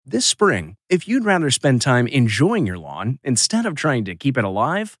This spring, if you'd rather spend time enjoying your lawn instead of trying to keep it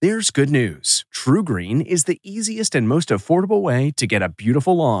alive, there's good news. True Green is the easiest and most affordable way to get a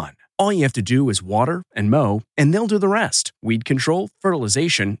beautiful lawn. All you have to do is water and mow, and they'll do the rest. Weed control,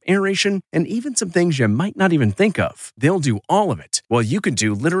 fertilization, aeration, and even some things you might not even think of. They'll do all of it, while you can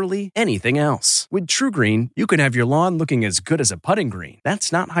do literally anything else. With True Green, you can have your lawn looking as good as a putting green.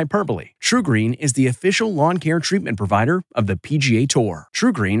 That's not hyperbole. True Green is the official lawn care treatment provider of the PGA Tour.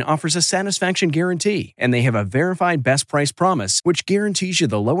 True Green offers a satisfaction guarantee, and they have a verified best price promise, which guarantees you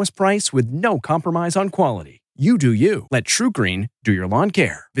the lowest price with no compromise on quality. You do you. Let True Green do your lawn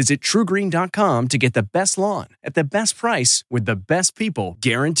care. Visit truegreen.com to get the best lawn at the best price with the best people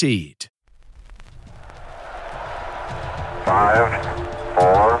guaranteed. 5,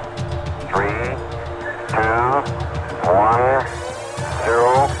 4, 3, 2, 1,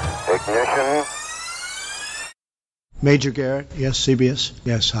 0, ignition. Major Garrett, yes, CBS,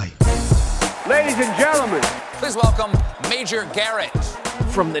 yes, hi. Ladies and gentlemen, please welcome Major Garrett.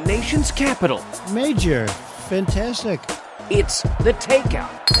 From the nation's capital, Major, fantastic. it's The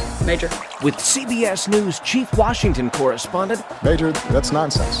Takeout. Major. With CBS News Chief Washington Correspondent, Major, that's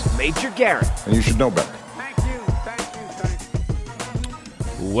nonsense. Major Garrett. And you should know better. Thank you.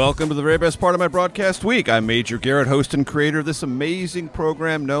 Welcome to the very best part of my broadcast week. I'm Major Garrett, host and creator of this amazing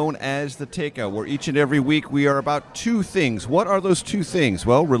program known as The Takeout, where each and every week we are about two things. What are those two things?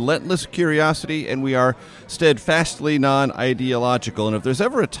 Well, relentless curiosity, and we are steadfastly non-ideological. And if there's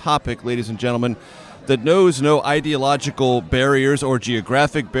ever a topic, ladies and gentlemen, that knows no ideological barriers or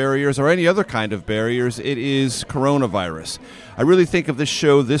geographic barriers or any other kind of barriers, it is coronavirus. I really think of this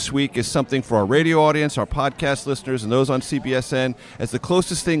show this week as something for our radio audience, our podcast listeners, and those on CBSN as the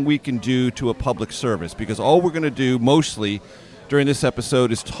closest thing we can do to a public service, because all we're going to do mostly during this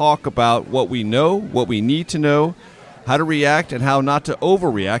episode is talk about what we know, what we need to know, how to react, and how not to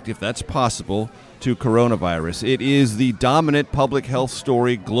overreact, if that's possible, to coronavirus. It is the dominant public health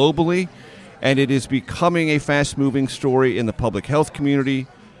story globally, and it is becoming a fast-moving story in the public health community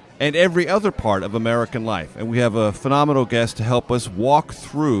and every other part of American life. And we have a phenomenal guest to help us walk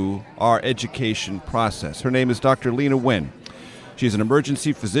through our education process. Her name is Dr. Leana Wen. She's an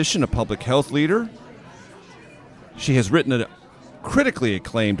emergency physician, a public health leader. She has written a critically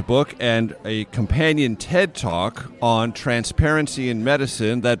acclaimed book and a companion TED Talk on transparency in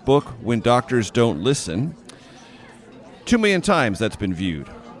medicine. That book, When Doctors Don't Listen. 2 million times that's been viewed.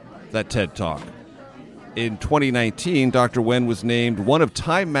 That TED Talk. In 2019, Dr. Wen was named one of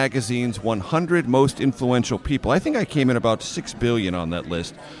Time Magazine's 100 most influential people. I think I came in about 6 billion on that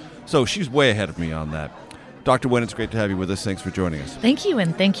list, so she's way ahead of me on that. Dr. Wen, it's great to have you with us. Thanks for joining us. Thank you,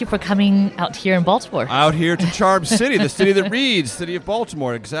 and thank you for coming out here in Baltimore. Out here to Charm City, the city that reads, city of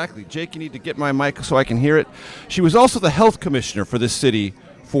Baltimore, exactly. Jake, you need to get my mic so I can hear it. She was also the health commissioner for this city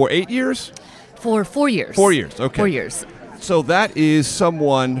for 8 years? For 4 years. 4 years, okay. 4 years. So that is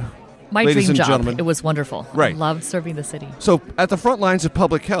someone... My Ladies dream and job. gentlemen. It was wonderful. Right. I loved serving the city. So at the front lines of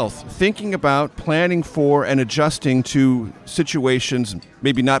public health, thinking about, planning for, and adjusting to situations,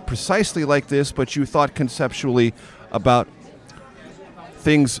 maybe not precisely like this, but you thought conceptually about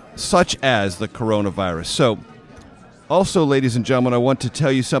things such as the coronavirus. So also, ladies and gentlemen, I want to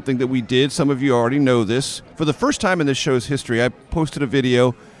tell you something that we did. Some of you already know this. For the first time in this show's history, I posted a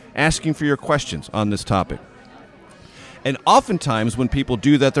video asking for your questions on this topic. And oftentimes when people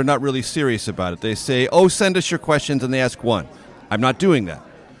do that, they're not really serious about it. They say, oh, send us your questions, and they ask one. I'm not doing that.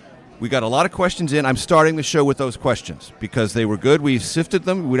 We got a lot of questions in. I'm starting the show with those questions because they were good. We sifted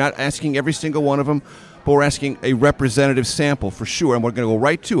them. We're not asking every single one of them, but we're asking a representative sample for sure, and we're going to go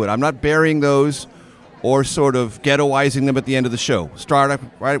right to it. I'm not burying those or sort of ghettoizing them at the end of the show. Start up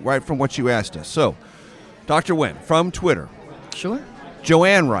right from what you asked us. So, Dr. Wen, from Twitter. Sure.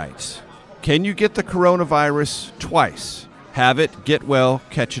 Joanne writes, can you get the coronavirus twice? Have it, get well,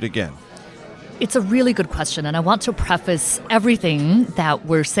 catch it again. It's a really good question, and I want to preface everything that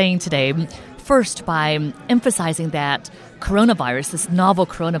we're saying today first by emphasizing that coronavirus, this novel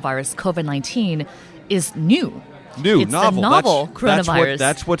coronavirus, COVID-19, is new. It's novel. A novel coronavirus.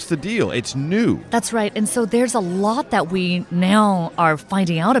 That's what's the deal. It's new. That's right. And so there's a lot that we now are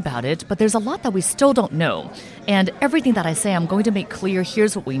finding out about it, but there's a lot that we still don't know. And everything that I say, I'm going to make clear,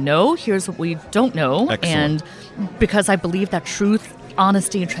 here's what we know, here's what we don't know. Excellent. And because I believe that truth,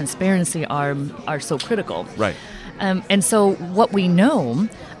 honesty, and transparency are so critical. Right. And so what we know,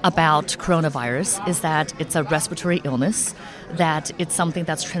 about coronavirus is that it's a respiratory illness, that it's something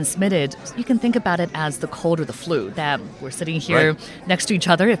that's transmitted. You can think about it as the cold or the flu, that we're sitting here next to each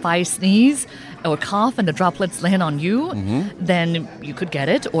other. If I sneeze or cough and the droplets land on you, then you could get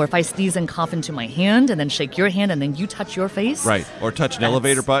it. Or if I sneeze and cough into my hand and then shake your hand and then you touch your face. Right. Or touch an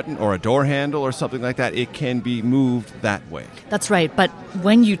elevator button or a door handle or something like that. It can be moved that way. That's right. But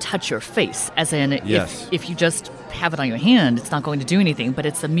when you touch your face, as in if you just have it on your hand, it's not going to do anything, but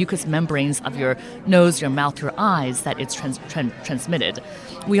it's the mucous membranes of your nose, your mouth, your eyes that it's transmitted.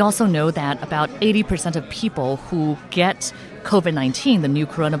 We also know that about 80% of people who get COVID-19, the new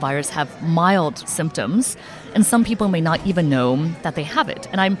coronavirus, have mild symptoms, and some people may not even know that they have it.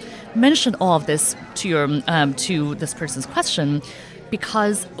 And I mentioned all of this to this person's question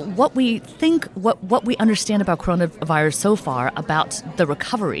because what we understand about coronavirus so far about the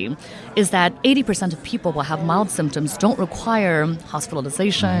recovery is that 80% of people will have mild symptoms, don't require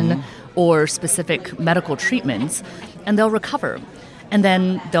hospitalization or specific medical treatments, and they'll recover. And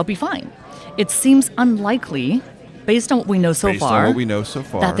then they'll be fine. It seems unlikely, based on what we know so far,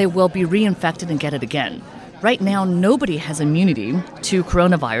 that they will be reinfected and get it again. Right now, nobody has immunity to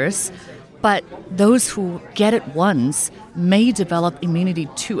coronavirus, but those who get it once may develop immunity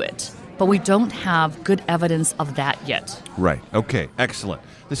to it. But we don't have good evidence of that yet. Right. Okay. Excellent.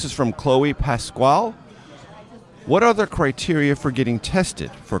 This is from Chloe Pasquale. What are the criteria for getting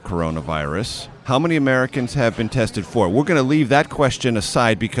tested for coronavirus? How many Americans have been tested for? We're going to leave that question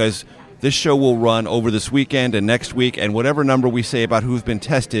aside because this show will run over this weekend and next week, and whatever number we say about who's been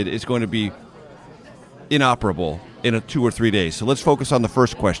tested is going to be inoperable in 2 or 3 days. So let's focus on the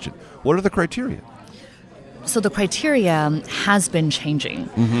first question. What are the criteria? So the criteria has been changing.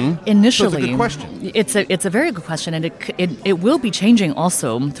 Initially, so it's a good question. It's a very good question, and it will be changing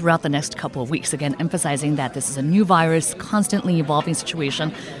also throughout the next couple of weeks. Again, emphasizing that this is a new virus, constantly evolving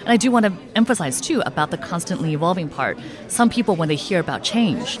situation. And I do want to emphasize too about the constantly evolving part. Some people, when they hear about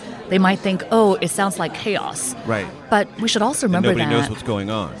change, they might think, "Oh, it sounds like chaos." Right. But we should also remember nobody that knows what's going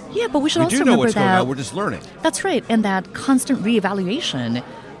on. Yeah, but we should also do know remember what's that going on. We're just learning. That's right, and that constant reevaluation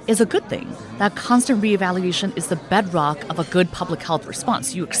is a good thing. That constant reevaluation is the bedrock of a good public health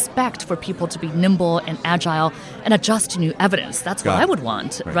response. You expect for people to be nimble and agile and adjust to new evidence. That's what I would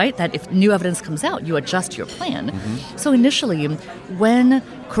want, right? That if new evidence comes out, you adjust your plan. So initially, when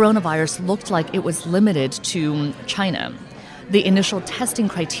coronavirus looked like it was limited to China, the initial testing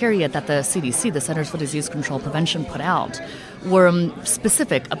criteria that the CDC, the Centers for Disease Control and Prevention, put out were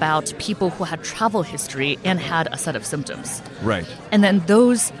specific about people who had travel history and had a set of symptoms. Right. And then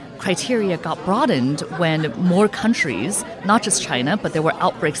those criteria got broadened when more countries, not just China, but there were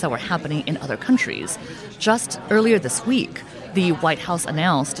outbreaks that were happening in other countries. Just earlier this week, the White House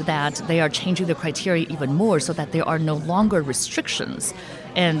announced that they are changing the criteria even more so that there are no longer restrictions.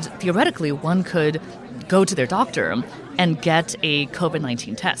 And theoretically, one could go to their doctor and get a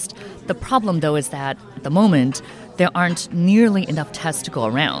COVID-19 test. The problem, though, is that at the moment, there aren't nearly enough tests to go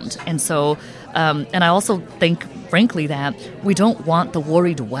around. And so, and I also think, frankly, that we don't want the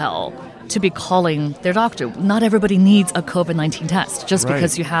worried well to be calling their doctor. Not everybody needs a COVID-19 test just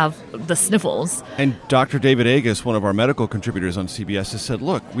because you have the sniffles. And Dr. David Agus, one of our medical contributors on CBS, has said,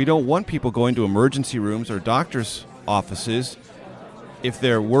 look, we don't want people going to emergency rooms or doctor's offices if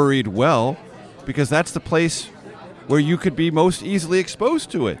they're worried well, because that's the place where you could be most easily exposed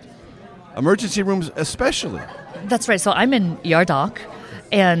to it. Emergency rooms especially. That's right. So I'm in ER doc,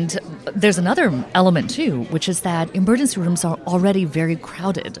 and there's another element too, which is that emergency rooms are already very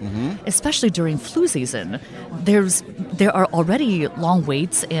crowded, especially during flu season. There are already long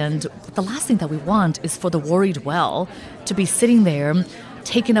waits, and the last thing that we want is for the worried well to be sitting there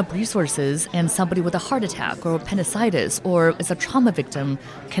taking up resources, and somebody with a heart attack or appendicitis or is a trauma victim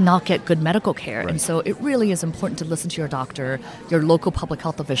cannot get good medical care. And so it really is important to listen to your doctor, your local public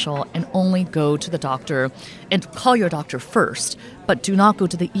health official, and only go to the doctor and call your doctor first, but do not go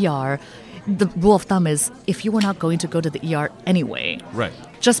to the ER. The rule of thumb is if you were not going to go to the ER anyway,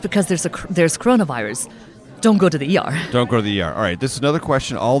 just because there's coronavirus, don't go to the ER. Don't go to the ER. All right, this is another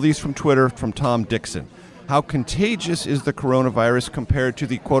question. All these from Twitter from Tom Dixon. How contagious is the coronavirus compared to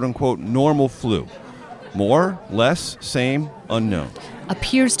the quote-unquote normal flu? More, less, same, unknown?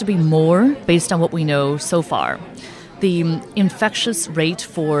 Appears to be more based on what we know so far. The infectious rate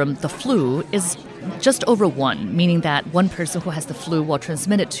for the flu is just over 1, meaning that one person who has the flu will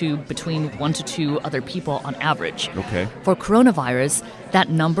transmit it to between 1 to 2 other people on average. Okay. For coronavirus, that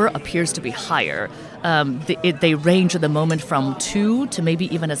number appears to be higher. They range at the moment from 2 to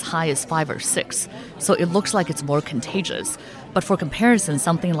maybe even as high as 5 or 6. So it looks like it's more contagious. But for comparison,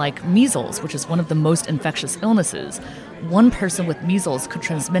 something like measles, which is one of the most infectious illnesses, one person with measles could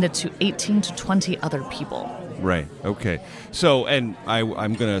transmit it to 18 to 20 other people. Right. Okay. So, and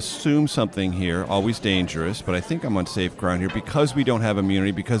I'm going to assume something here, always dangerous, but I think I'm on safe ground here because we don't have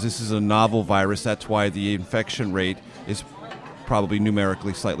immunity, because this is a novel virus. That's why the infection rate is probably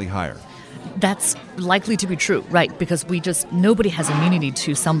numerically slightly higher. That's likely to be true, right? Because nobody has immunity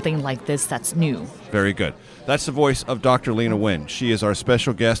to something like this that's new. Very good. That's the voice of Dr. Leana Wen. She is our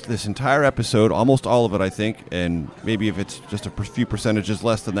special guest this entire episode, almost all of it, I think, and maybe if it's just a few percentages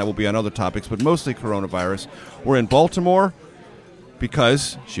less than that, will be on other topics, but mostly coronavirus. We're in Baltimore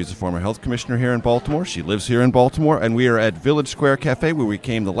because she's a former health commissioner here in Baltimore. She lives here in Baltimore, and we are at Village Square Cafe, where we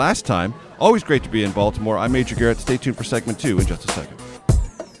came the last time. Always great to be in Baltimore. I'm Major Garrett. Stay tuned for segment 2 in just a second.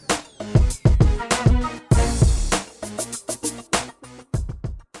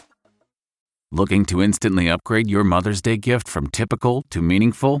 Looking to instantly upgrade your Mother's Day gift from typical to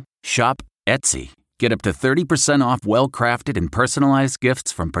meaningful? Shop Etsy. Get up to 30% off well-crafted and personalized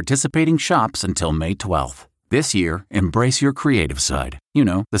gifts from participating shops until May 12th. This year, embrace your creative side. You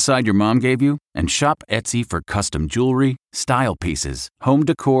know, the side your mom gave you. And shop Etsy for custom jewelry, style pieces, home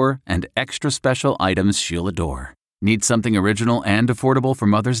decor, and extra special items she'll adore. Need something original and affordable for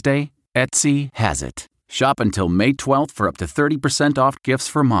Mother's Day? Etsy has it. Shop until May 12th for up to 30% off gifts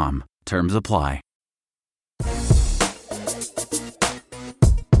for mom. Terms apply.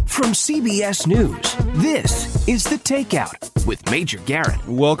 From CBS News, this is The Takeout with Major Garrett.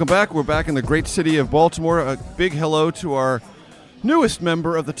 Welcome back. We're back in the great city of Baltimore. A big hello to our newest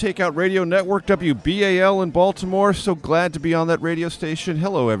member of the Takeout Radio Network, WBAL in Baltimore. So glad to be on that radio station.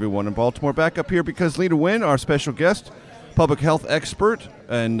 Hello, everyone in Baltimore. Back up here because Leana Wen, our special guest, public health expert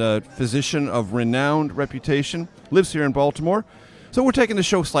and physician of renowned reputation, lives here in Baltimore. So we're taking the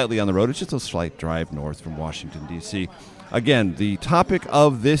show slightly on the road. It's just a slight drive north from Washington, D.C. Again, the topic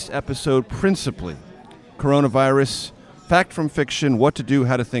of this episode, principally coronavirus, fact from fiction, what to do,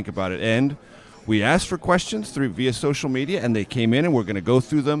 how to think about it. And we asked for questions via social media, and they came in, and we're going to go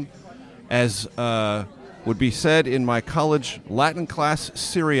through them as would be said in my college Latin class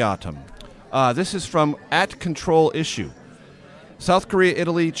seriatim. This is from @ControlIssue. South Korea,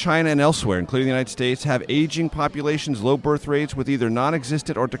 Italy, China, and elsewhere, including the United States, have aging populations, low birth rates with either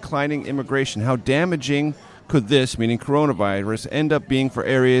non-existent or declining immigration. How damaging could this, meaning coronavirus, end up being for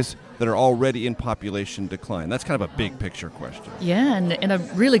areas that are already in population decline? That's kind of a big picture question. Yeah, and a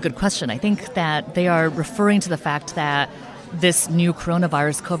really good question. I think that they are referring to the fact that this new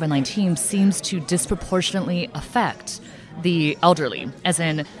coronavirus, COVID-19, seems to disproportionately affect the elderly, as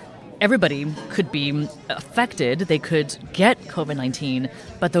in everybody could be affected. They could get COVID-19,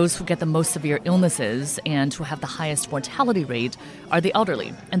 but those who get the most severe illnesses and who have the highest mortality rate are the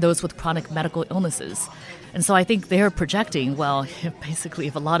elderly and those with chronic medical illnesses. And so I think they're projecting, well, basically,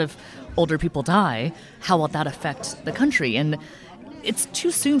 if a lot of older people die, how will that affect the country? And it's too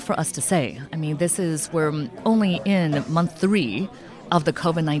soon for us to say. I mean, we're only in month 3 of the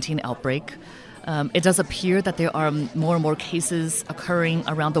COVID-19 outbreak. It does appear that there are more and more cases occurring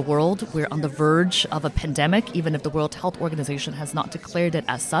around the world. We're on the verge of a pandemic, even if the World Health Organization has not declared it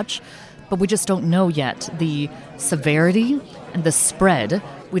as such. But we just don't know yet the severity and the spread.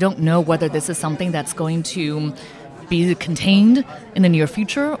 We don't know whether this is something that's going to be contained in the near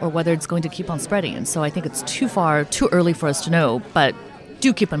future or whether it's going to keep on spreading. And so I think it's too early for us to know. But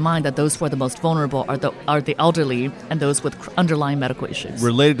do keep in mind that those who are the most vulnerable are the elderly and those with underlying medical issues.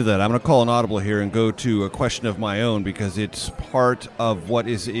 Related to that, I'm going to call an audible here and go to a question of my own because it's part of what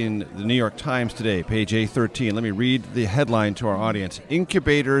is in the New York Times today, page A13. Let me read the headline to our audience.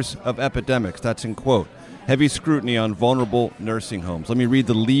 Incubators of epidemics, that's in quote. Heavy scrutiny on vulnerable nursing homes. Let me read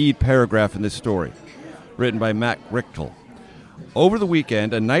the lead paragraph in this story, written by Matt Richtel. Over the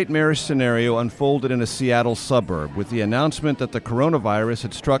weekend, a nightmarish scenario unfolded in a Seattle suburb with the announcement that the coronavirus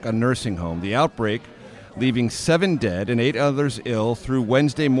had struck a nursing home. The outbreak, leaving 7 dead and 8 others ill through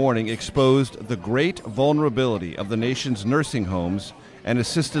Wednesday morning, exposed the great vulnerability of the nation's nursing homes and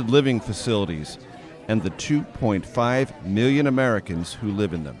assisted living facilities and the 2.5 million Americans who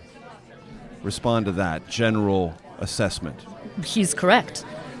live in them. Respond to that general assessment. He's correct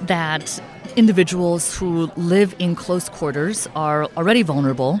that individuals who live in close quarters are already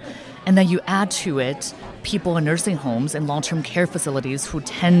vulnerable, and then you add to it people in nursing homes and long-term care facilities who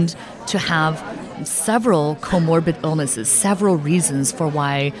tend to have several comorbid illnesses, several reasons for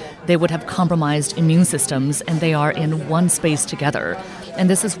why they would have compromised immune systems, and they are in one space together. And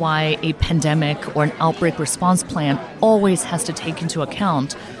this is why a pandemic or an outbreak response plan always has to take into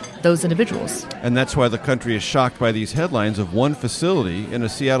account those individuals. And that's why the country is shocked by these headlines of one facility in a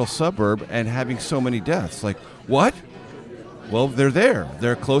Seattle suburb and having so many deaths. Like, what? Well, they're there.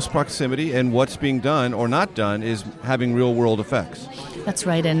 They're close proximity, and what's being done or not done is having real-world effects. That's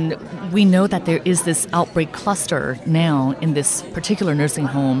right, and we know that there is this outbreak cluster now in this particular nursing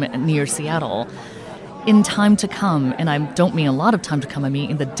home near Seattle. In time to come, and I don't mean a lot of time to come, I mean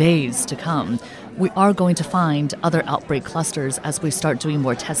in the days to come, we are going to find other outbreak clusters as we start doing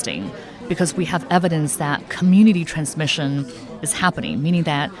more testing, because we have evidence that community transmission is happening, meaning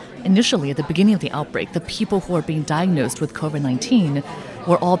that initially at the beginning of the outbreak, the people who are being diagnosed with COVID-19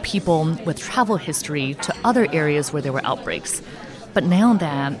 were all people with travel history to other areas where there were outbreaks. But now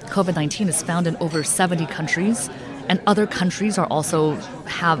that COVID-19 is found in over 70 countries, and other countries also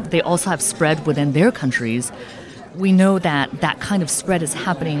have spread within their countries, we know that that kind of spread is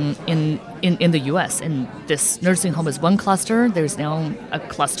happening in the U.S. And this nursing home is one cluster. There's now a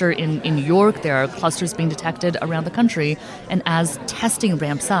cluster in New York. There are clusters being detected around the country. And as testing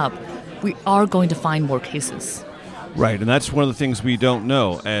ramps up, we are going to find more cases. Right, and that's one of the things we don't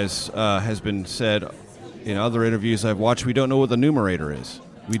know. As has been said in other interviews I've watched, we don't know what the numerator is.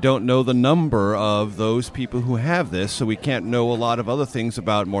 We don't know the number of those people who have this, so we can't know a lot of other things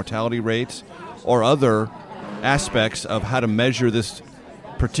about mortality rates or other aspects of how to measure this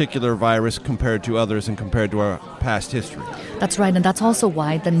particular virus compared to others and compared to our past history. That's right, and that's also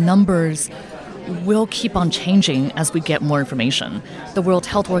why the numbers will keep on changing as we get more information. The World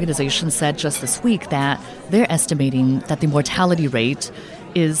Health Organization said just this week that they're estimating that the mortality rate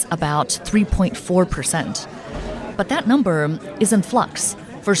is about 3.4%. But that number is in flux.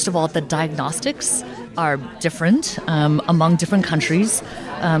 First of all, the diagnostics are different among different countries.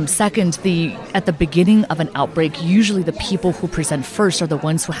 Second, at the beginning of an outbreak, usually the people who present first are the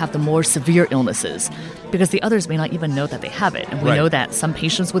ones who have the more severe illnesses, because the others may not even know that they have it. And we know that some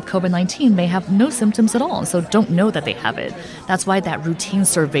patients with COVID-19 may have no symptoms at all, so don't know that they have it. That's why that routine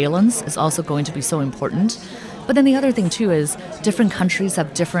surveillance is also going to be so important. But then the other thing, too, is different countries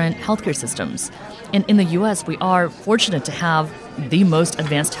have different healthcare systems. In the U.S., we are fortunate to have the most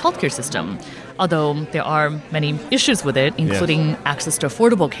advanced healthcare system, although there are many issues with it, including access to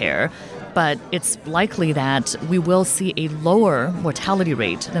affordable care. But it's likely that we will see a lower mortality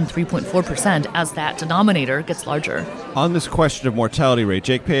rate than 3.4% as that denominator gets larger. On this question of mortality rate,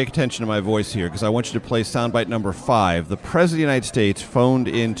 Jake, pay attention to my voice here, because I want you to play soundbite number 5. The President of the United States phoned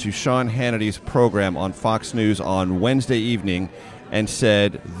into Sean Hannity's program on Fox News on Wednesday evening and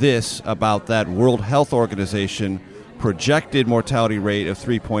said this about that World Health Organization projected mortality rate of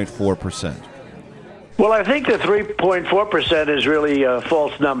 3.4%. Well, I think the 3.4% is really a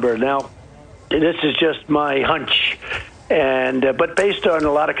false number. Now, this is just my hunch, but based on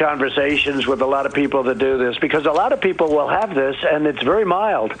a lot of conversations with a lot of people that do this, because a lot of people will have this, and it's very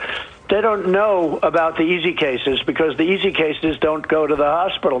mild. They don't know about the easy cases because the easy cases don't go to the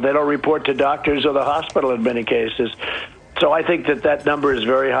hospital. They don't report to doctors or the hospital in many cases. So I think that number is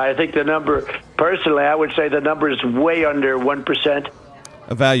very high. I think the number, personally, I would say the number is way under 1%.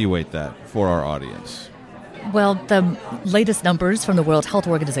 Evaluate that for our audience. Well, the latest numbers from the World Health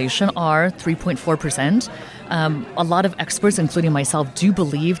Organization are 3.4%. A lot of experts, including myself, do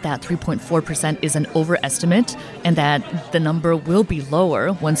believe that 3.4% is an overestimate and that the number will be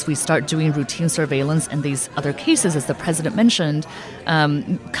lower once we start doing routine surveillance and these other cases, as the president mentioned,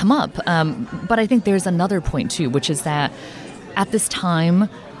 come up. But I think there's another point, too, which is that at this time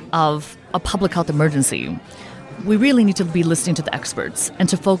of a public health emergency, we really need to be listening to the experts and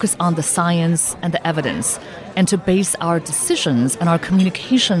to focus on the science and the evidence and to base our decisions and our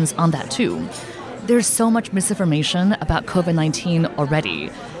communications on that too. There's so much misinformation about COVID-19 already,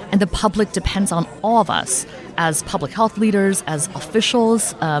 and the public depends on all of us as public health leaders, as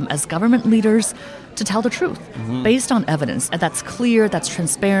officials, as government leaders to tell the truth based on evidence. And that's clear, that's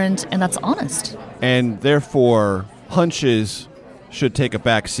transparent, and that's honest. And therefore, hunches should take a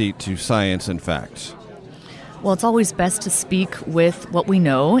backseat to science and facts. Well, it's always best to speak with what we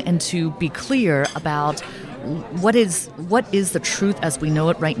know and to be clear about what is the truth as we know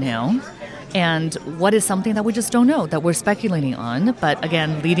it right now, and what is something that we just don't know, that we're speculating on. But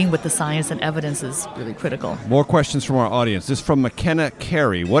again, leading with the science and evidence is really critical. More questions from our audience. This is from McKenna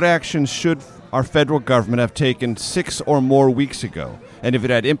Carey. What actions should our federal government have taken 6 or more weeks ago? And if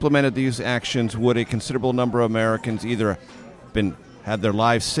it had implemented these actions, would a considerable number of Americans either had their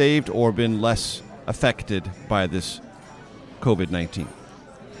lives saved or been less affected by this COVID-19?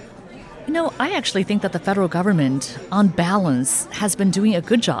 I actually think that the federal government, on balance, has been doing a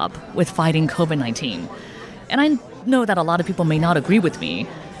good job with fighting COVID-19. And I know that a lot of people may not agree with me,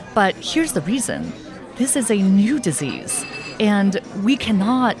 but here's the reason. This is a new disease, and we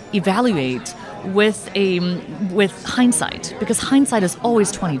cannot evaluate with hindsight, because hindsight is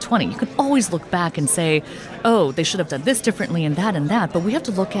always 20/20. You can always look back and say, oh, they should have done this differently and that, but we have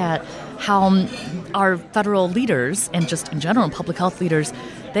to look at how our federal leaders and just in general public health leaders,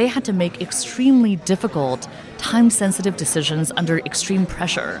 they had to make extremely difficult, time-sensitive decisions under extreme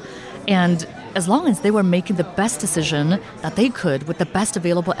pressure. And as long as they were making the best decision that they could with the best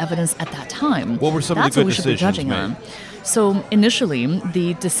available evidence at that time, what were some of the good decisions that's what we should be judging on. So initially,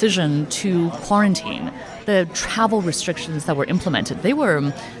 the decision to quarantine, the travel restrictions that were implemented,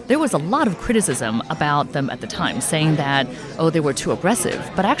 there was a lot of criticism about them at the time, saying that, they were too aggressive.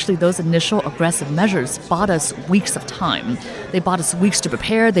 But actually, those initial aggressive measures bought us weeks of time. They bought us weeks to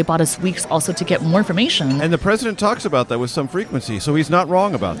prepare. They bought us weeks also to get more information. And the president talks about that with some frequency, so he's not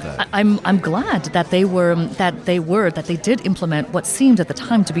wrong about that. I'm glad that they did implement what seemed at the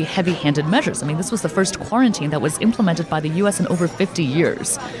time to be heavy-handed measures. I mean, this was the first quarantine that was implemented by the U.S. in over 50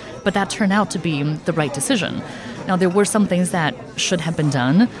 years. But that turned out to be the right decision. Now, there were some things that should have been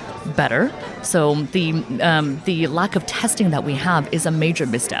done better. So the lack of testing that we have is a major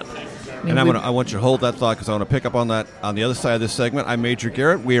misstep. I want you to hold that thought because I want to pick up on that on the other side of this segment. I'm Major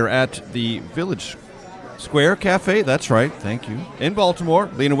Garrett. We are at the Village Square Cafe. That's right. Thank you. In Baltimore.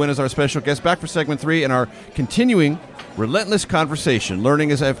 Leana Wen is our special guest. Back for segment 3 and our continuing relentless conversation,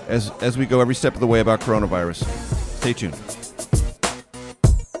 learning as we go every step of the way about coronavirus. Stay tuned.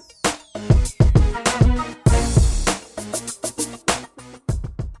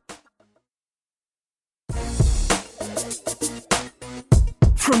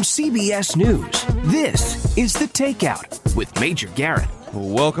 From CBS News, this is The Takeout with Major Garrett.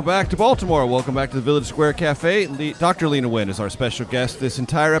 Welcome back to Baltimore. Welcome back to the Village Square Cafe. Dr. Leana Wen is our special guest. This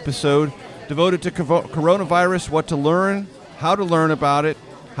entire episode devoted to coronavirus, what to learn, how to learn about it,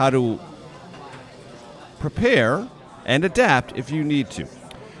 how to prepare and adapt if you need to.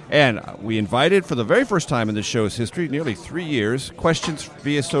 And we invited, for the very first time in the show's history, nearly 3 years, questions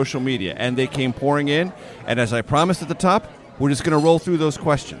via social media. And they came pouring in. And as I promised at the top, we're just going to roll through those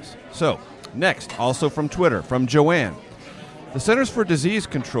questions. So, next, also from Twitter, from Joanne. The Centers for Disease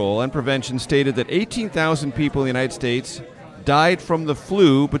Control and Prevention stated that 18,000 people in the United States died from the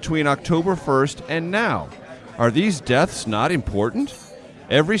flu between October 1st and now. Are these deaths not important?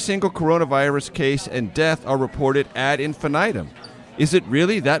 Every single coronavirus case and death are reported ad infinitum. Is it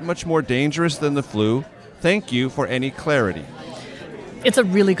really that much more dangerous than the flu? Thank you for any clarity. It's a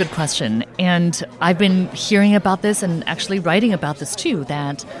really good question, and I've been hearing about this and actually writing about this too,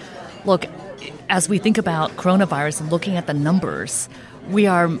 that, look, as we think about coronavirus and looking at the numbers, we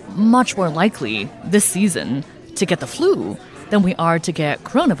are much more likely this season to get the flu than we are to get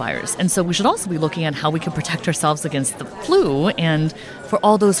coronavirus. And so we should also be looking at how we can protect ourselves against the flu. And for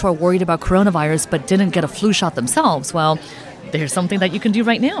all those who are worried about coronavirus but didn't get a flu shot themselves, well, there's something that you can do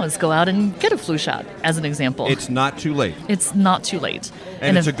right now is go out and get a flu shot, as an example. It's not too late. It's not too late.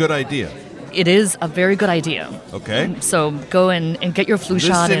 And it's a good idea. It is a very good idea. Okay. So go and get your flu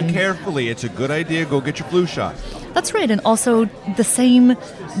shot. Listen carefully. It's a good idea. Go get your flu shot. That's right. And also the same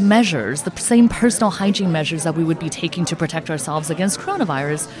measures, the same personal hygiene measures that we would be taking to protect ourselves against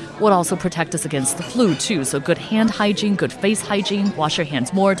coronavirus would also protect us against the flu, too. So good hand hygiene, good face hygiene, wash your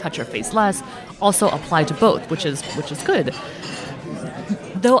hands more, touch your face less, also apply to both, which is good.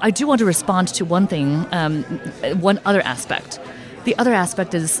 Though I do want to respond to one thing, one other aspect. The other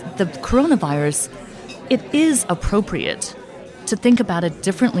aspect is the coronavirus. It is appropriate to think about it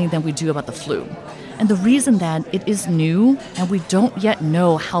differently than we do about the flu. And the reason that it is new and we don't yet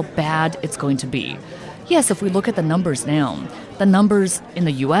know how bad it's going to be. Yes, if we look at the numbers now, the numbers in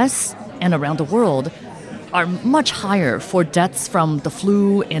the U.S. and around the world are much higher for deaths from the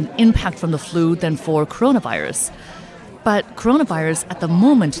flu and impact from the flu than for coronavirus. But coronavirus at the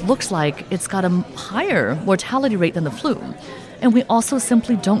moment looks like it's got a higher mortality rate than the flu. And we also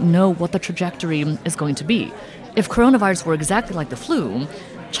simply don't know what the trajectory is going to be. If coronavirus were exactly like the flu,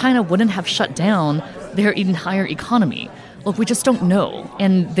 China wouldn't have shut down their entire economy. Look, we just don't know,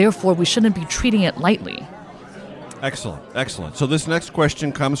 and therefore we shouldn't be treating it lightly. Excellent, excellent. So this next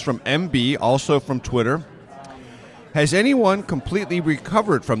question comes from MB, also from Twitter. Has anyone completely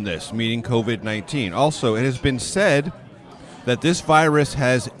recovered from this, meaning COVID-19? Also, it has been said that this virus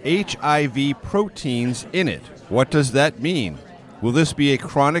has HIV proteins in it. What does that mean? Will this be a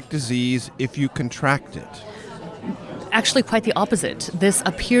chronic disease if you contract it? actually quite the opposite. This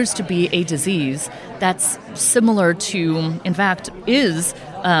appears to be a disease that's similar to, in fact, is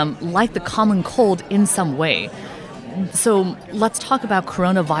like the common cold in some way. So let's talk about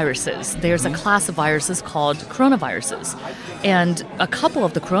coronaviruses. There's a class of viruses called coronaviruses. And a couple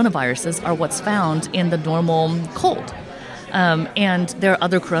of the coronaviruses are what's found in the normal cold. And there are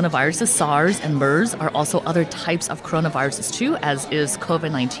other coronaviruses. SARS and MERS are also other types of coronaviruses too, as is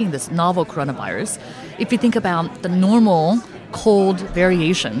COVID-19, this novel coronavirus. If you think about the normal cold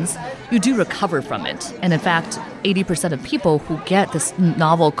variations, you do recover from it. And in fact, 80% of people who get this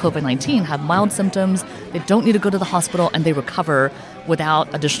novel COVID-19 have mild symptoms, they don't need to go to the hospital, and they recover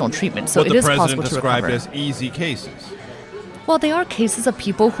without additional treatment. So it is possible to recover. What the president described as easy cases. Well, they are cases of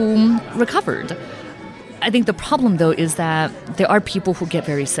people who recovered. I think the problem, though, is that there are people who get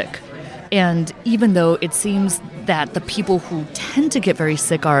very sick. And even though it seems that the people who tend to get very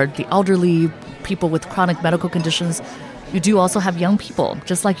sick are the elderly, people with chronic medical conditions, you do also have young people,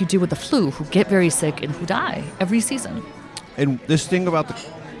 just like you do with the flu, who get very sick and who die every season. And this thing about the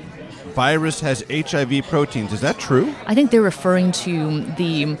virus has HIV proteins, is that true? I think they're referring to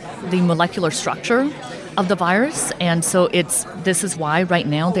the molecular structure of the virus, and so this is why right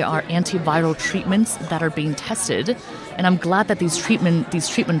now there are antiviral treatments that are being tested, and I'm glad that these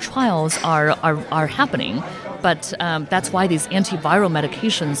treatment trials are happening. But that's why these antiviral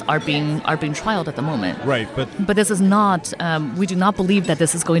medications are being trialed at the moment. Right, but this is not. We do not believe that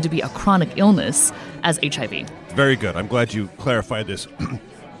this is going to be a chronic illness as HIV. Very good. I'm glad you clarified this.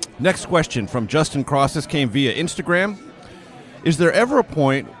 Next question from Justin Cross. This came via Instagram. Is there ever a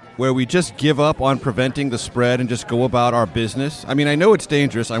point where we just give up on preventing the spread and just go about our business? I mean, I know it's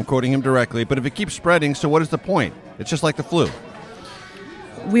dangerous. I'm quoting him directly. But if it keeps spreading, so what is the point? It's just like the flu.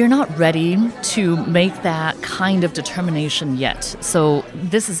 We're not ready to make that kind of determination yet. So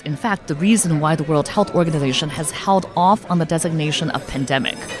this is, in fact, the reason why the World Health Organization has held off on the designation of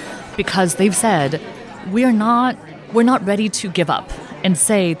pandemic, because they've said we're not ready to give up and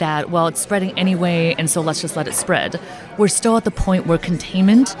say that, well, it's spreading anyway, and so let's just let it spread. We're still at the point where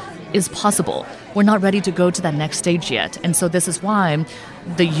containment is possible. We're not ready to go to that next stage yet. And so this is why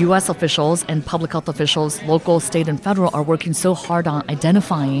the U.S. officials and public health officials, local, state, and federal, are working so hard on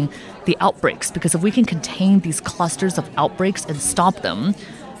identifying the outbreaks. Because if we can contain these clusters of outbreaks and stop them,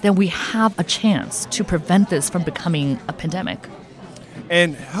 then we have a chance to prevent this from becoming a pandemic.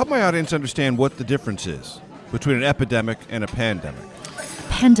 And help my audience understand what the difference is between an epidemic and a pandemic.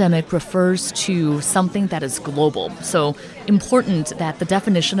 Pandemic refers to something that is global. So important that the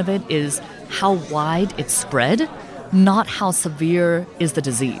definition of it is how wide it's spread, not how severe is the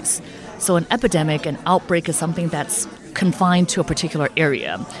disease. So an epidemic, an outbreak, is something that's confined to a particular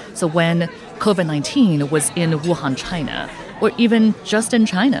area. So when COVID-19 was in Wuhan, China, or even just in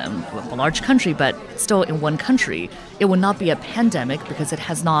China, a large country, but still in one country, it would not be a pandemic because there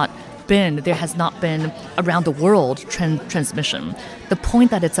has not been around the world transmission. The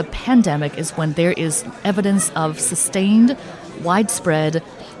point that it's a pandemic is when there is evidence of sustained, widespread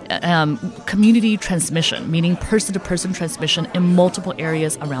community transmission, meaning person-to-person transmission in multiple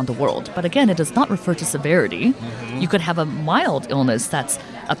areas around the world. But again, it does not refer to severity. Mm-hmm. You could have a mild illness that's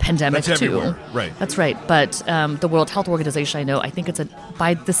a pandemic that's too. Everywhere. Right. That's right. But the World Health Organization, I think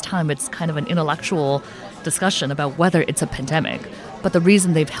by this time it's kind of an intellectual discussion about whether it's a pandemic. But the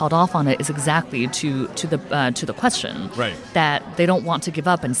reason they've held off on it is exactly to the question, right, that they don't want to give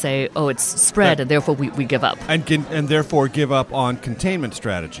up and say, oh, it's spread, and therefore we give up. And therefore give up on containment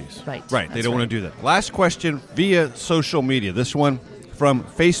strategies. Right. Right. They don't want to do that. Last question via social media. This one from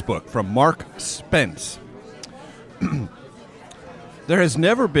Facebook, from Mark Spence. There has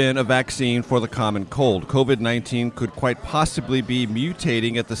never been a vaccine for the common cold. COVID-19 could quite possibly be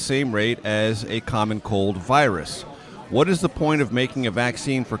mutating at the same rate as a common cold virus. What is the point of making a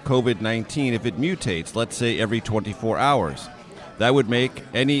vaccine for COVID-19 if it mutates, let's say every 24 hours? That would make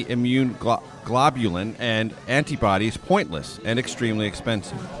any immune globulin and antibodies pointless and extremely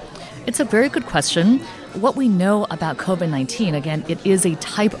expensive. It's a very good question. What we know about COVID-19, again, it is a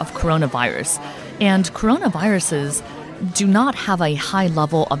type of coronavirus. And coronaviruses do not have a high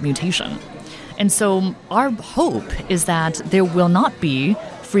level of mutation. And so our hope is that there will not be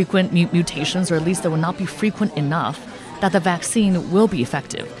frequent mutations, or at least there will not be frequent enough that the vaccine will be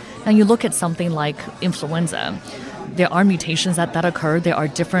effective. Now, you look at something like influenza. There are mutations that occur. There are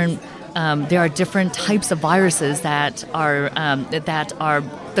different types of viruses that are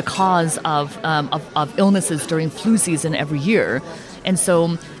the cause of illnesses during flu season every year. And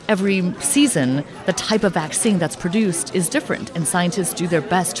so every season, the type of vaccine that's produced is different, and scientists do their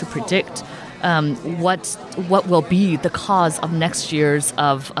best to predict what will be the cause of next year's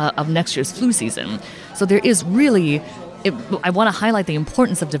flu season. So there is really. I want to highlight the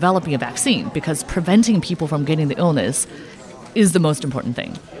importance of developing a vaccine because preventing people from getting the illness is the most important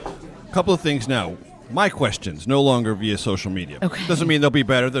thing. A couple of things now. My questions, no longer via social media. Okay. Doesn't mean they'll be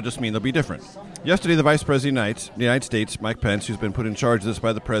better, they'll just mean they'll be different. Yesterday, the Vice President of the United States, Mike Pence, who's been put in charge of this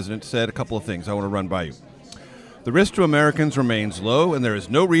by the President, said a couple of things I want to run by you. The risk to Americans remains low, and there is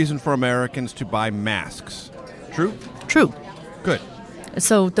no reason for Americans to buy masks. True? True. Good.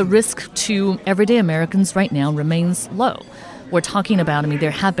 So the risk to everyday Americans right now remains low. We're talking about,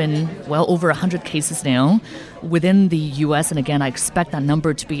 there have been well over 100 cases now within the U.S. And again, I expect that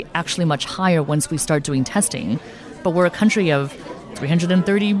number to be actually much higher once we start doing testing. But we're a country of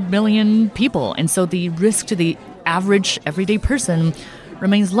 330 million people. And so the risk to the average everyday person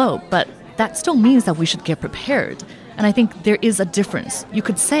remains low. But that still means that we should get prepared. And I think there is a difference. You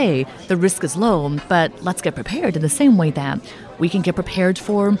could say the risk is low, but let's get prepared in the same way that we can get prepared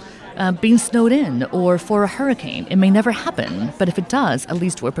for being snowed in or for a hurricane. It may never happen, but if it does, at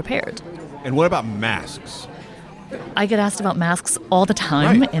least we're prepared. And what about masks? I get asked about masks all the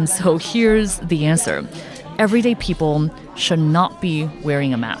time, right. And so here's the answer. Everyday people should not be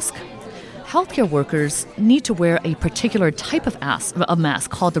wearing a mask. Healthcare workers need to wear a particular type of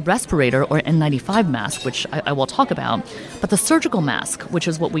mask called the respirator or N95 mask, which I will talk about. But the surgical mask, which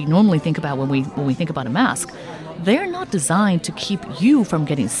is what we normally think about when we think about a mask, they're not designed to keep you from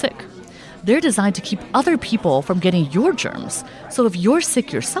getting sick. They're designed to keep other people from getting your germs. So if you're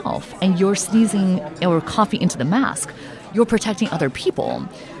sick yourself and you're sneezing or coughing into the mask, you're protecting other people.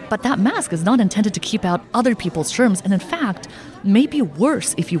 But that mask is not intended to keep out other people's germs, and in fact, may be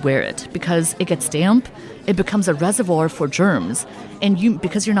worse if you wear it because it gets damp, it becomes a reservoir for germs, and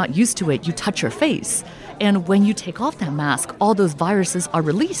because you're not used to it, you touch your face. And when you take off that mask, all those viruses are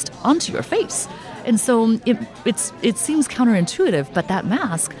released onto your face. And so it seems counterintuitive, but that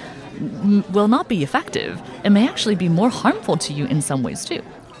mask will not be effective. It may actually be more harmful to you in some ways too.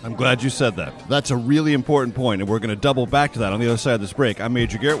 I'm glad you said that. That's a really important point, and we're going to double back to that on the other side of this break. I'm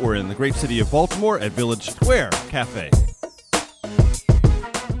Major Garrett. We're in the great city of Baltimore at Village Square Cafe.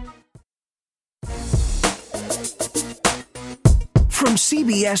 From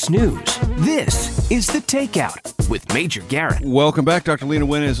CBS News, this is The Takeout with Major Garrett. Welcome back. Dr. Leana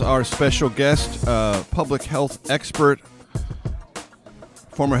Wen is our special guest, public health expert,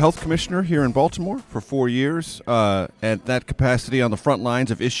 former health commissioner here in Baltimore for 4 years, at that capacity on the front lines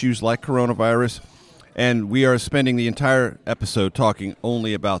of issues like coronavirus. And we are spending the entire episode talking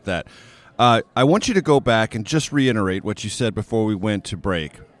only about that. I want you to go back and just reiterate what you said before we went to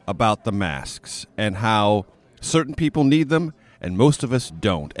break about the masks and how certain people need them and most of us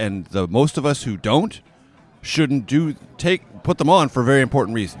don't. And the most of us who don't shouldn't put them on for very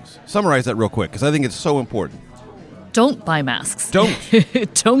important reasons. Summarize that real quick, because I think it's so important. Don't buy masks. Don't.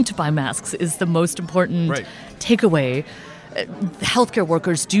 Don't buy masks is the most important takeaway. Healthcare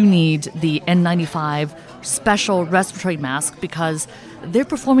workers do need the N95 special respiratory mask because they're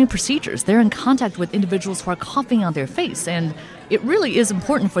performing procedures. They're in contact with individuals who are coughing on their face. And it really is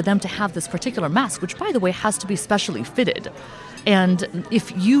important for them to have this particular mask, which, by the way, has to be specially fitted. And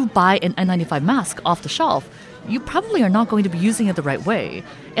if you buy an N95 mask off the shelf, you probably are not going to be using it the right way.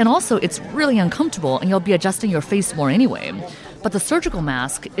 And also, it's really uncomfortable, and you'll be adjusting your face more anyway. But the surgical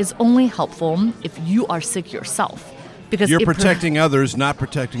mask is only helpful if you are sick yourself. Because you're protecting others, not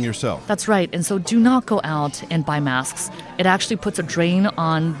protecting yourself. That's right. And so do not go out and buy masks. It actually puts a drain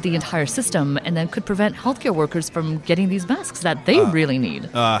on the entire system and then could prevent healthcare workers from getting these masks that they really need.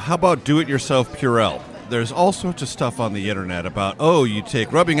 How about do-it-yourself Purell? There's all sorts of stuff on the internet about, you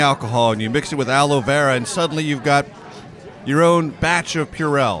take rubbing alcohol and you mix it with aloe vera and suddenly you've got your own batch of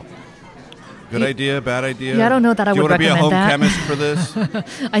Purell. Good idea, bad idea? Yeah, I don't know that I would recommend that. Do you want to be a home chemist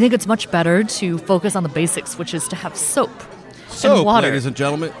for this? I think it's much better to focus on the basics, which is to have soap and water. Ladies and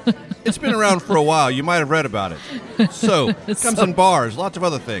gentlemen. It's been around for a while. You might have read about it. Soap. It comes in bars, lots of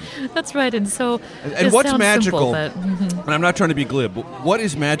other things. That's right. And so and what's magical, simple, but, and I'm not trying to be glib, but what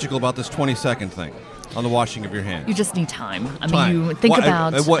is magical about this 20-second thing on the washing of your hands? You just need time. I mean, you think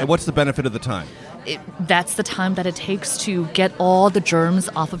about... What's the benefit of the time? That's the time that it takes to get all the germs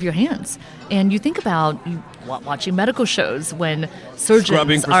off of your hands. And you think about watching medical shows when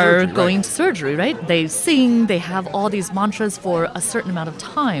surgeons are going to surgery, right? They sing, they have all these mantras for a certain amount of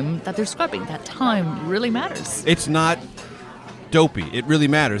time that they're scrubbing. That time really matters. It's not dopey. It really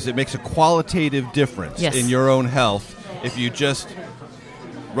matters. It makes a qualitative difference in your own health if you just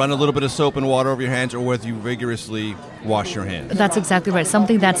run a little bit of soap and water over your hands or whether you vigorously wash your hands. That's exactly right.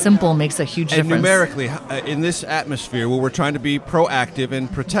 Something that simple makes a huge And difference. numerically, in this atmosphere where we're trying to be proactive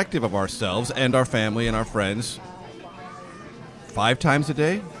and protective of ourselves and our family and our friends, 5 times a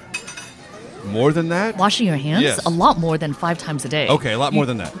day? More than that? Washing your hands? Yes. A lot more than 5 times a day. Okay, a lot more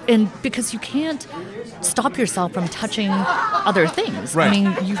than that. And because you can't stop yourself from touching other things. Right. I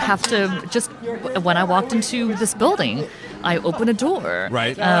mean, you have to just, when I walked into this building, I opened a door.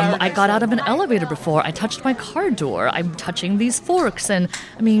 Right. I got out of an elevator before. I touched my car door. I'm touching these forks. And,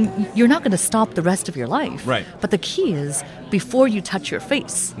 I mean, you're not going to stop the rest of your life. Right. But the key is, before you touch your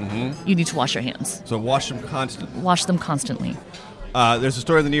face, you need to wash your hands. So wash them constantly. Wash them constantly. There's a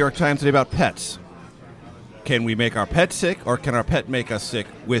story in the New York Times today about pets. Can we make our pet sick, or can our pet make us sick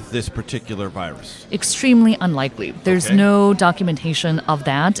with this particular virus? Extremely unlikely. There's Okay. no documentation of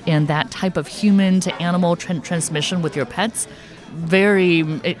that, and that type of human-to-animal transmission with your pets,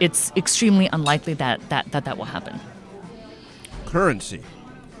 it's extremely unlikely that will happen. Currency.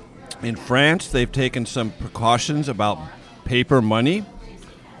 In France, they've taken some precautions about paper money.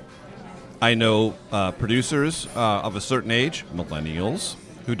 I know producers of a certain age, millennials,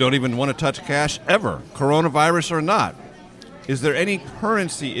 who don't even want to touch cash ever, coronavirus or not. Is there any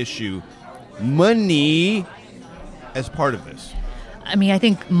currency issue, money, as part of this? I mean, I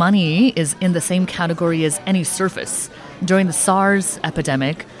think money is in the same category as any surface. During the SARS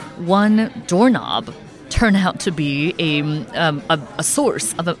epidemic, one doorknob turned out to be a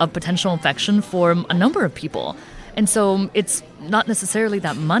source of a potential infection for a number of people. And so it's not necessarily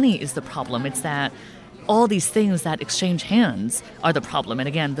that money is the problem, it's that all these things that exchange hands are the problem. And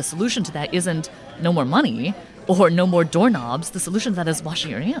again, the solution to that isn't no more money or no more doorknobs. The solution to that is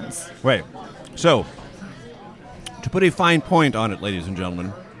washing your hands. Right. So, to put a fine point on it, ladies and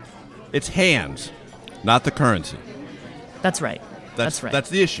gentlemen, it's hands, not the currency. That's right. That's right. That's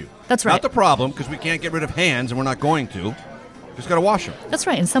the issue. That's right. Not the problem, because we can't get rid of hands, and we're not going to. Just got to wash them. That's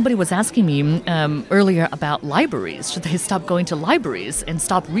right. And somebody was asking me earlier about libraries. Should they stop going to libraries and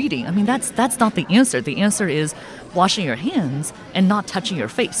stop reading? I mean, that's not the answer. The answer is washing your hands and not touching your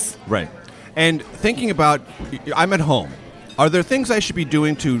face. Right. And thinking about, I'm at home. Are there things I should be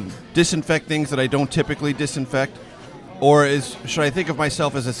doing to disinfect things that I don't typically disinfect? Or should I think of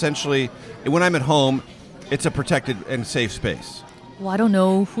myself as essentially, when I'm at home, it's a protected and safe space? Well, I don't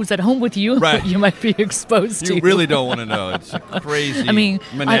know who's at home with you. Right. You might be exposed to. You really don't want to know. It's a crazy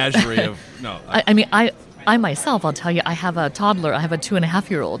menagerie of... No. I myself, I'll tell you, I have a toddler. I have a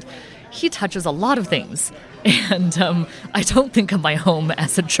 2.5-year-old. He touches a lot of things. And I don't think of my home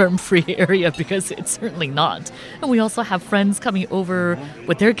as a germ-free area because it's certainly not. And we also have friends coming over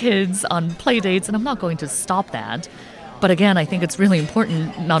with their kids on play dates, and I'm not going to stop that. But again, I think it's really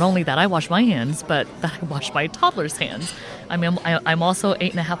important not only that I wash my hands, but that I wash my toddler's hands. I mean, I'm also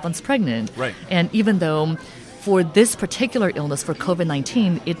 8.5 months pregnant. Right. And even though for this particular illness, for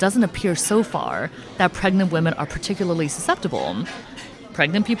COVID-19, it doesn't appear so far that pregnant women are particularly susceptible.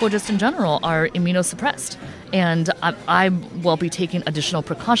 Pregnant people just in general are immunosuppressed. And I will be taking additional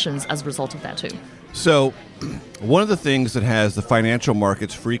precautions as a result of that too. So one of the things that has the financial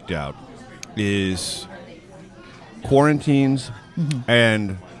markets freaked out is quarantines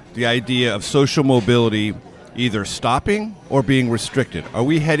and the idea of social mobility either stopping or being restricted. Are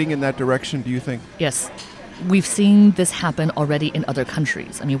we heading in that direction, do you think? Yes. We've seen this happen already in other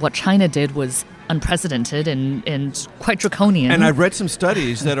countries. I mean, what China did was unprecedented and quite draconian. And I've read some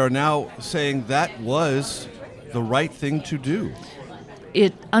studies that are now saying that was the right thing to do.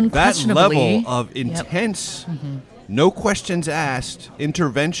 It That unquestionably... level of intense, no questions asked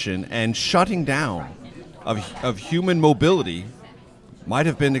intervention and shutting down of human mobility might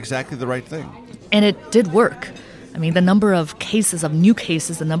have been exactly the right thing. And it did work. I mean, the number of new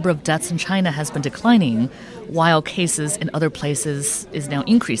cases, the number of deaths in China has been declining, while cases in other places is now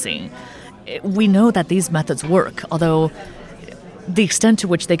increasing. We know that these methods work, although the extent to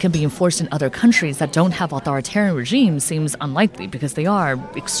which they can be enforced in other countries that don't have authoritarian regimes seems unlikely because they are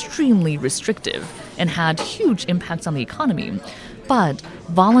extremely restrictive and had huge impacts on the economy. But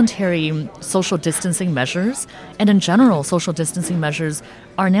voluntary social distancing measures and in general social distancing measures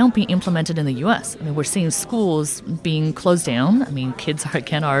are now being implemented in the U.S. I mean, we're seeing schools being closed down. I mean, kids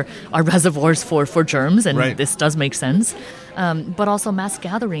are reservoirs for germs, and Right. this does make sense. But also mass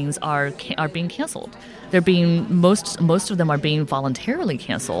gatherings are being canceled. They're being most of them are being voluntarily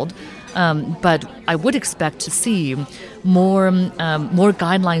canceled. But I would expect to see more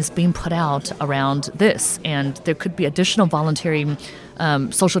guidelines being put out around this, and there could be additional voluntary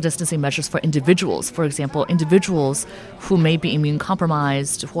social distancing measures for individuals. For example, individuals who may be immune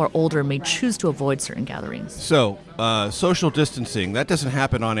compromised, who are older, may choose to avoid certain gatherings. So, social distancing, that doesn't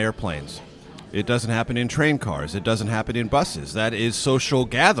happen on airplanes. It doesn't happen in train cars. It doesn't happen in buses. That is social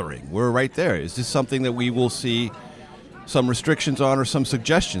gathering. We're right there. Is this something that we will see some restrictions on or some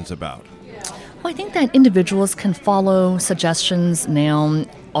suggestions about? Well, I think that individuals can follow suggestions now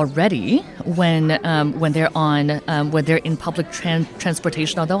already when they're in public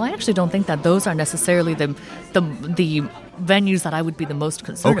transportation. Although I actually don't think that those are necessarily the venues that I would be the most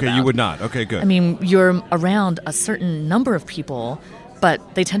concerned about. Okay, you would not. Okay, good. I mean, you're around a certain number of people,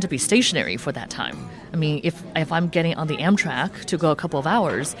 but they tend to be stationary for that time. I mean, if I'm getting on the Amtrak to go a couple of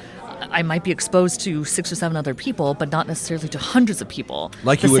hours, I might be exposed to 6 or 7 other people, but not necessarily to hundreds of people.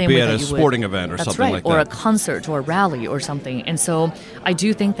 Like you would be at a sporting event or something like that. Or a concert or a rally or something. And so I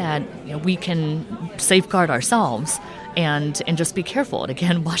do think that we can safeguard ourselves and just be careful. And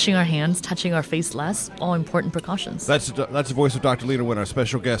again, washing our hands, touching our face less, all important precautions. That's the voice of Dr. Leana Wen, our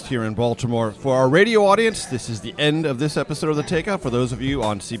special guest here in Baltimore. For our radio audience, this is the end of this episode of The Takeout. For those of you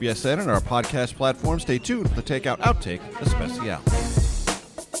on CBSN and our podcast platform, stay tuned for The Takeout Outtake Especial.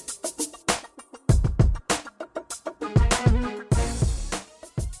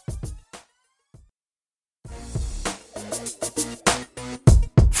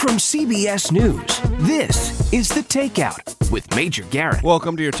 From CBS News, this is The Takeout with Major Garrett.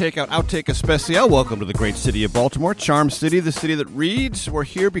 Welcome to your Takeout Outtake Especial. Welcome to the great city of Baltimore, Charm City, the city that reads. We're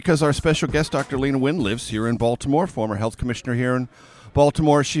here because our special guest, Dr. Leana Wen, lives here in Baltimore, former health commissioner here in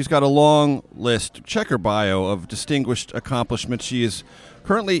Baltimore. She's got a long list, check her bio, of distinguished accomplishments. She is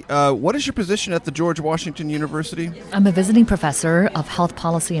currently, what is your position at the George Washington University? I'm a visiting professor of health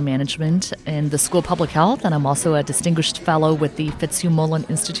policy and management in the School of Public Health, and I'm also a distinguished fellow with the Fitzhugh Mullen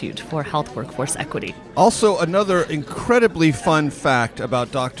Institute for Health Workforce Equity. Also, another incredibly fun fact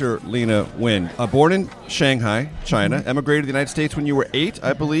about Dr. Leana Wen. Born in Shanghai, China, emigrated to the United States when you were 8,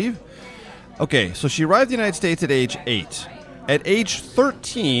 I believe. Okay, so she arrived in the United States at age 8. At age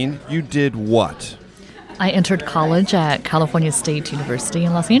 13, you did what? I entered college at California State University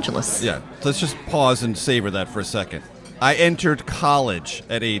in Los Angeles. Yeah, let's just pause and savor that for a second. I entered college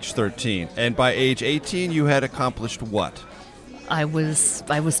at age 13, and by age 18, you had accomplished what? I was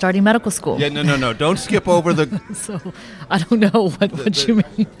starting medical school. Yeah, no. Don't skip over the... So, I don't know what you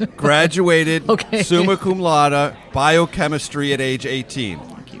mean. Graduated, okay. Summa cum laude, biochemistry at age 18.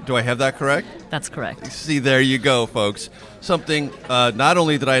 Thank you. Do I have that correct? That's correct. See, there you go, folks. Something not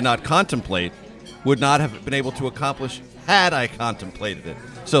only did I not contemplate, would not have been able to accomplish had I contemplated it.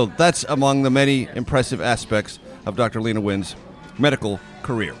 So that's among the many impressive aspects of Dr. Leana Wen's medical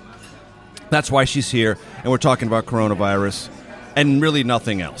career. That's why she's here, and we're talking about coronavirus and really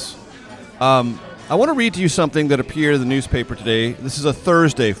nothing else. I want to read to you something that appeared in the newspaper today. This is a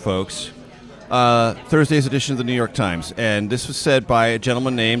Thursday, folks. Thursday's edition of the New York Times. And this was said by a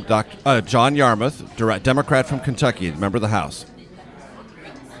gentleman named John Yarmouth, Democrat from Kentucky, member of the House.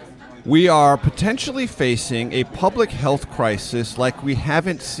 We are potentially facing a public health crisis like we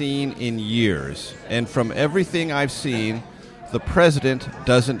haven't seen in years. And from everything I've seen, the president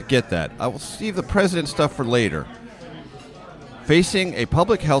doesn't get that. I will save the president stuff for later. Facing a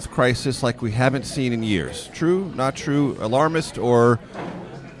public health crisis like we haven't seen in years. True, not true, alarmist, or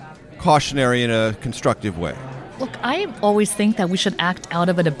cautionary in a constructive way? Look, I always think that we should act out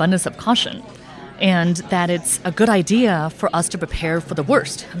of an abundance of caution, and that it's a good idea for us to prepare for the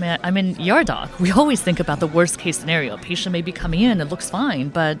worst. I mean, I'm in ER doc. We always think about the worst case scenario. A patient may be coming in, it looks fine,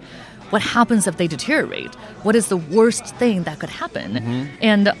 but what happens if they deteriorate? What is the worst thing that could happen? Mm-hmm.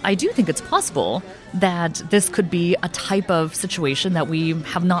 And I do think it's possible that this could be a type of situation that we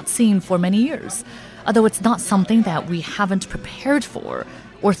have not seen for many years, although it's not something that we haven't prepared for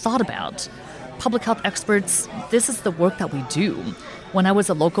or thought about. Public health experts, this is the work that we do. When I was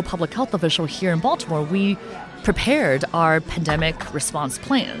a local public health official here in Baltimore, we prepared our pandemic response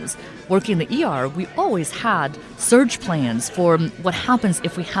plans. Working in the ER, we always had surge plans for what happens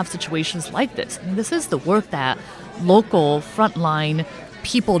if we have situations like this. And this is the work that local frontline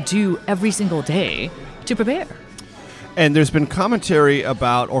people do every single day to prepare. And there's been commentary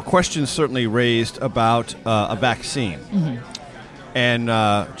about, or questions certainly raised about a vaccine. Mm-hmm.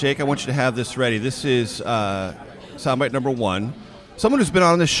 And Jake, I want you to have this ready. This is soundbite number 1. Someone who's been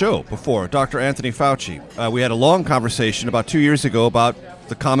on this show before, Dr. Anthony Fauci. We had a long conversation about 2 years ago about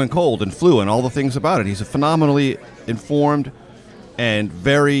the common cold and flu and all the things about it. He's a phenomenally informed and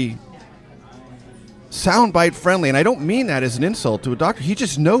very soundbite friendly, and I don't mean that as an insult to a doctor. He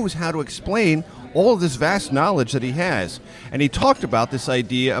just knows how to explain all of this vast knowledge that he has. And he talked about this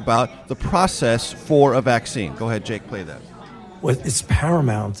idea about the process for a vaccine. Go ahead, Jake, play that. What is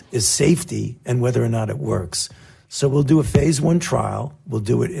paramount is safety and whether or not it works. So we'll do a phase 1 trial. We'll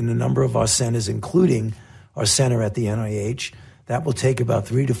do it in a number of our centers, including our center at the NIH. That will take about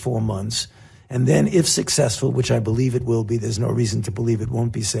 3 to 4 months. And then if successful, which I believe it will be, there's no reason to believe it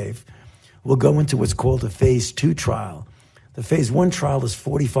won't be safe, we'll go into what's called a phase 2 trial. The phase 1 trial is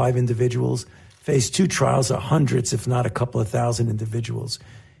 45 individuals. Phase 2 trials are hundreds, if not a couple of thousand individuals.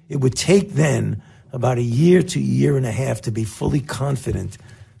 It would take then about a year to a year and a half to be fully confident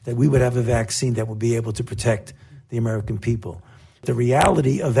that we would have a vaccine that would be able to protect the American people. The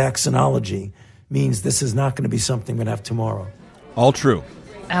reality of vaccinology means this is not going to be something we're going to have tomorrow. All true.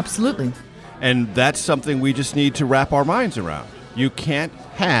 Absolutely. And that's something we just need to wrap our minds around. You can't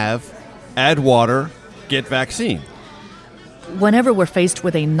add water, get vaccine. Whenever we're faced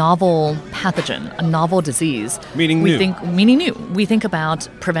with a novel pathogen, a novel disease, meaning new, we think about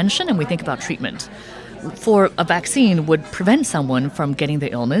prevention and we think about treatment. For a vaccine would prevent someone from getting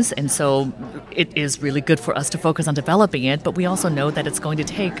the illness, and so it is really good for us to focus on developing it, but we also know that it's going to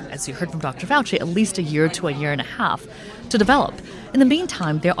take, as you heard from Dr. Fauci, at least a year to a year and a half to develop. In the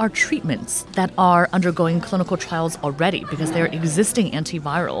meantime, there are treatments that are undergoing clinical trials already because they're existing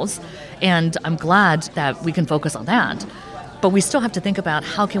antivirals, and I'm glad that we can focus on that. But we still have to think about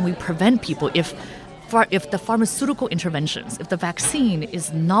how can we prevent people if the pharmaceutical interventions, if the vaccine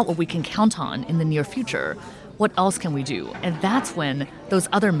is not what we can count on in the near future, what else can we do? And that's when those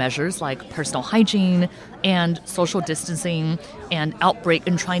other measures like personal hygiene and social distancing and outbreak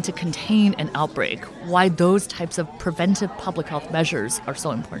and trying to contain an outbreak, why those types of preventive public health measures are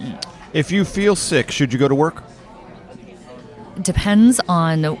so important. If you feel sick, should you go to work? Depends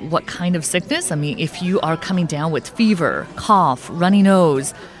on what kind of sickness. I mean, if you are coming down with fever, cough, runny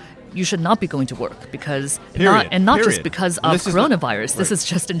nose, you should not be going to work because not just because of coronavirus. This is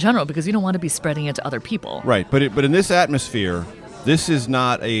just in general because you don't want to be spreading it to other people. Right, but in this atmosphere, this is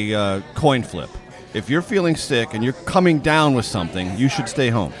not a coin flip. If you're feeling sick and you're coming down with something, you should stay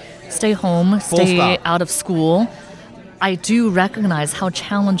home. Stay home, stay out of school. I do recognize how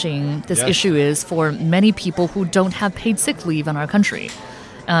challenging this issue is for many people who don't have paid sick leave in our country.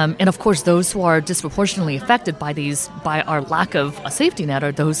 And of course, those who are disproportionately affected by our lack of a safety net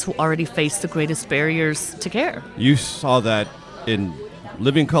are those who already face the greatest barriers to care. You saw that in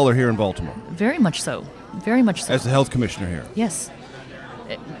living color here in Baltimore. Very much so. Very much so. As the health commissioner here. Yes.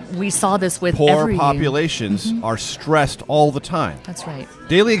 We saw this with poor populations are stressed all the time. That's right.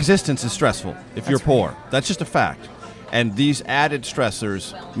 Daily existence is stressful if you're poor. That's just a fact. And these added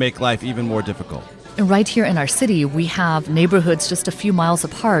stressors make life even more difficult. And right here in our city, we have neighborhoods just a few miles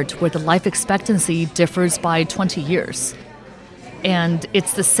apart where the life expectancy differs by 20 years. And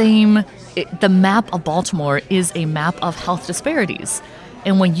it's the same, the map of Baltimore is a map of health disparities.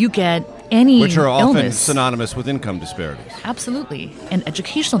 And when you get any which are often illness, synonymous with income disparities. Absolutely. And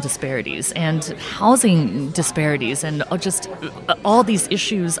educational disparities and housing disparities and just all these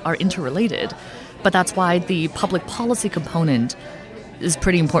issues are interrelated. But that's why the public policy component is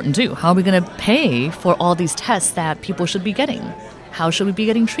pretty important too. How are we going to pay for all these tests that people should be getting? How should we be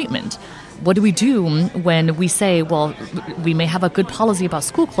getting treatment? What do we do when we say, well, we may have a good policy about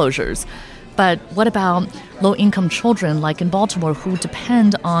school closures, but what about low-income children like in Baltimore who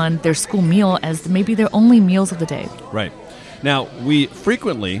depend on their school meal as maybe their only meals of the day? Right. Now, we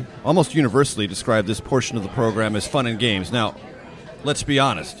frequently, almost universally, describe this portion of the program as fun and games. Now, let's be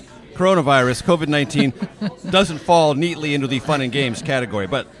honest. Coronavirus, COVID-19, doesn't fall neatly into the fun and games category,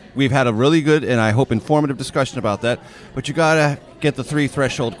 but we've had a really good and I hope informative discussion about that. But you got to get the 3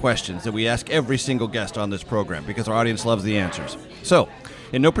 threshold questions that we ask every single guest on this program because our audience loves the answers. So,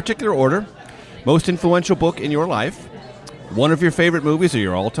 in no particular order, most influential book in your life, one of your favorite movies or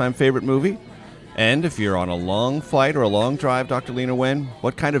your all-time favorite movie, and if you're on a long flight or a long drive, Dr. Leana Wen,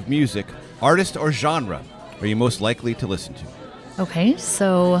 what kind of music, artist or genre are you most likely to listen to? Okay,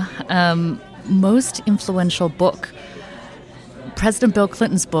 so most influential book, President Bill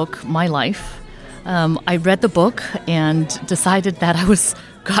Clinton's book, My Life. I read the book and decided that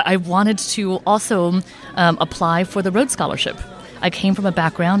I wanted to also apply for the Rhodes Scholarship. I came from a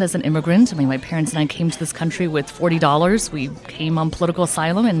background as an immigrant. I mean, my parents and I came to this country with $40. We came on political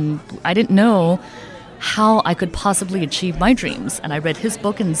asylum, and I didn't know how I could possibly achieve my dreams. And I read his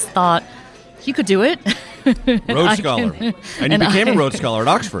book and thought, you could do it. Rhodes Scholar. And you became a Rhodes Scholar at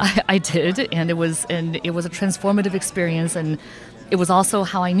Oxford. I did, and it was a transformative experience, and it was also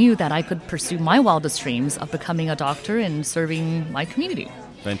how I knew that I could pursue my wildest dreams of becoming a doctor and serving my community.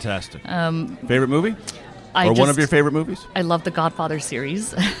 Fantastic. Favorite movie? One of your favorite movies? I love the Godfather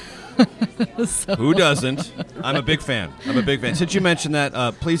series. Who doesn't? I'm a big fan. Since you mentioned that,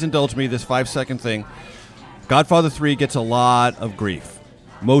 please indulge me this 5-second thing. Godfather 3 gets a lot of grief.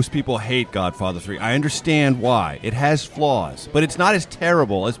 Most people hate Godfather 3. I understand why. It has flaws, but it's not as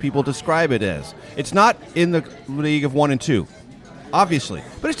terrible as people describe it as. It's not in the league of 1 and 2. Obviously.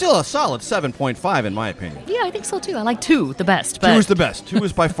 But it's still a solid 7.5 in my opinion. Yeah, I think so too. I like 2 the best. But 2 is the best. 2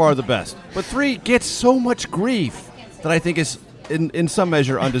 is by far the best. But 3 gets so much grief that I think is, in some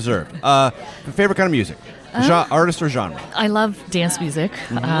measure, undeserved. Favorite kind of music? Artist or genre? I love dance music.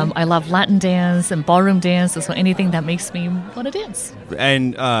 I love Latin dance and ballroom dance, so anything that makes me want to dance.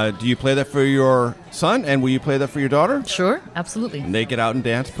 And do you play that for your son? And will you play that for your daughter? Sure, absolutely. And they get out and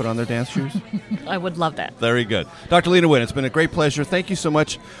dance, put on their dance shoes? I would love that. Very good. Dr. Leana Wen, it's been a great pleasure. Thank you so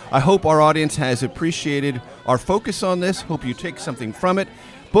much. I hope our audience has appreciated our focus on this. Hope you take something from it.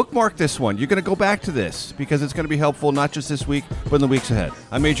 Bookmark this one. You're going to go back to this because it's going to be helpful not just this week, but in the weeks ahead.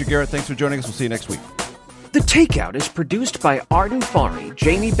 I'm Major Garrett. Thanks for joining us. We'll see you next week. The Takeout is produced by Arden Farhi,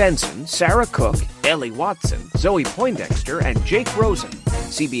 Jamie Benson, Sarah Cook, Ellie Watson, Zoe Poindexter, and Jake Rosen.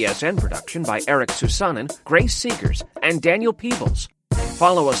 CBSN production by Eric Susanen, Grace Seegers, and Daniel Peebles.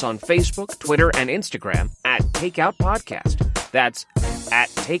 Follow us on Facebook, Twitter, and Instagram at Takeout Podcast. That's at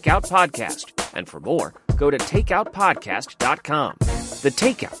Takeout Podcast. And for more, go to takeoutpodcast.com. The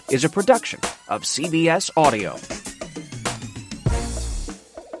Takeout is a production of CBS Audio.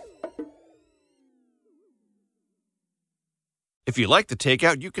 If you like The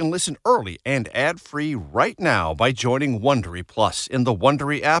Takeout, you can listen early and ad-free right now by joining Wondery Plus in the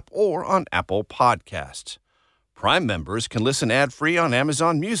Wondery app or on Apple Podcasts. Prime members can listen ad-free on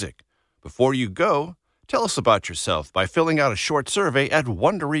Amazon Music. Before you go, tell us about yourself by filling out a short survey at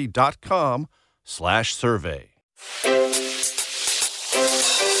Wondery.com/survey.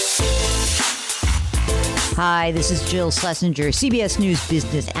 Hi, this is Jill Schlesinger, CBS News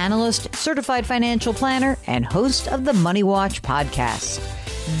business analyst, certified financial planner, and host of the Money Watch podcast.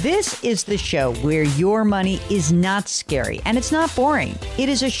 This is the show where your money is not scary and it's not boring. It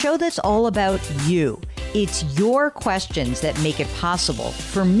is a show that's all about you. It's your questions that make it possible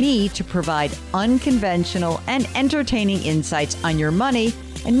for me to provide unconventional and entertaining insights on your money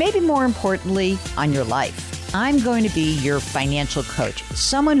and maybe more importantly, on your life. I'm going to be your financial coach,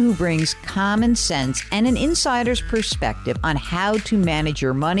 someone who brings common sense and an insider's perspective on how to manage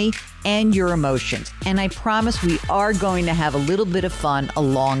your money and your emotions. And I promise we are going to have a little bit of fun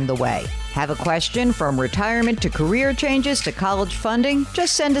along the way. Have a question from retirement to career changes to college funding?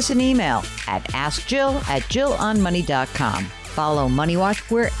 Just send us an email at askjill@jillonmoney.com. Follow Money Watch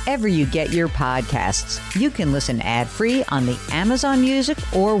wherever you get your podcasts. You can listen ad-free on the Amazon Music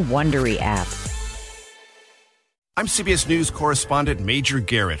or Wondery app. I'm CBS News correspondent Major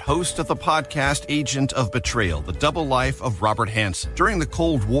Garrett, host of the podcast Agent of Betrayal, The Double Life of Robert Hanssen. During the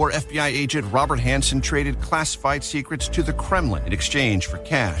Cold War, FBI agent Robert Hanssen traded classified secrets to the Kremlin in exchange for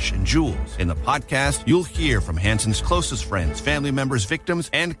cash and jewels. In the podcast, you'll hear from Hanssen's closest friends, family members, victims,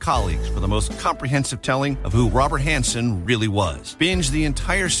 and colleagues for the most comprehensive telling of who Robert Hanssen really was. Binge the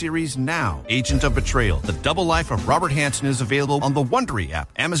entire series now. Agent of Betrayal, The Double Life of Robert Hanssen is available on the Wondery app,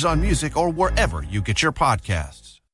 Amazon Music, or wherever you get your podcasts.